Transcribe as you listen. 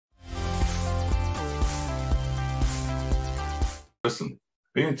Listen,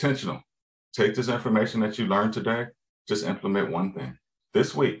 be intentional. Take this information that you learned today, just implement one thing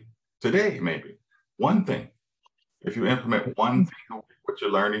this week, today, maybe one thing. If you implement one thing, what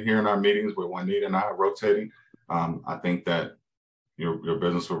you're learning here in our meetings with Juanita and I are rotating, I think that your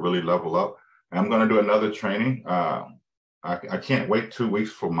business will really level up. And I'm going to do another training. I can't wait 2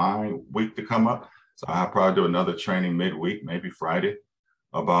 weeks for my week to come up. So I'll probably do another training midweek, maybe Friday,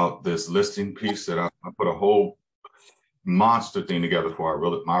 about this listing piece that I put a whole monster thing together for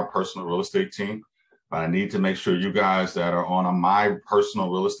my personal real estate team. I need to make sure you guys that are on my personal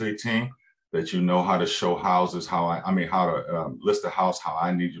real estate team, that you know how to show houses, how to list a house, how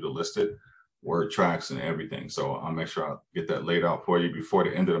I need you to list it, word tracks and everything. So I'll make sure I get that laid out for you before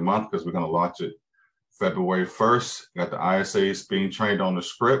the end of the month, because we're going to launch it February 1st. Got the ISAs being trained on the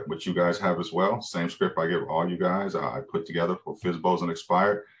script, which you guys have as well. Same script I give all you guys. I put together for FSBOs and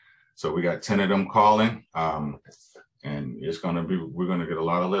expired. So we got 10 of them calling. And we're going to get a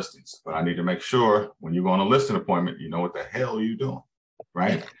lot of listings, but I need to make sure when you go on a listing appointment, you know what the hell are you doing,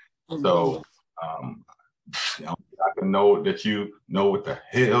 right? So I can know that you know what the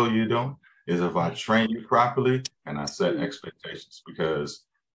hell you're doing is if I train you properly and I set expectations, because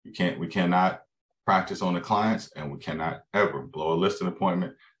we cannot practice on the clients, and we cannot ever blow a listing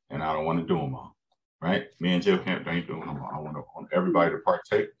appointment, and I don't want to do them all, right? Me and Jill ain't doing them all. I want everybody to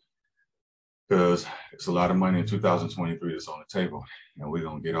partake, because it's a lot of money in 2023 that's on the table, and we're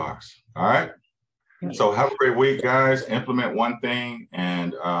going to get ours. All right. So have a great week, guys. Implement one thing,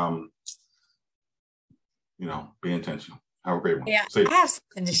 and, be intentional. Have a great one. Yeah, I have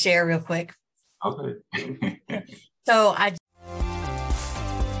something to share real quick. Okay. So I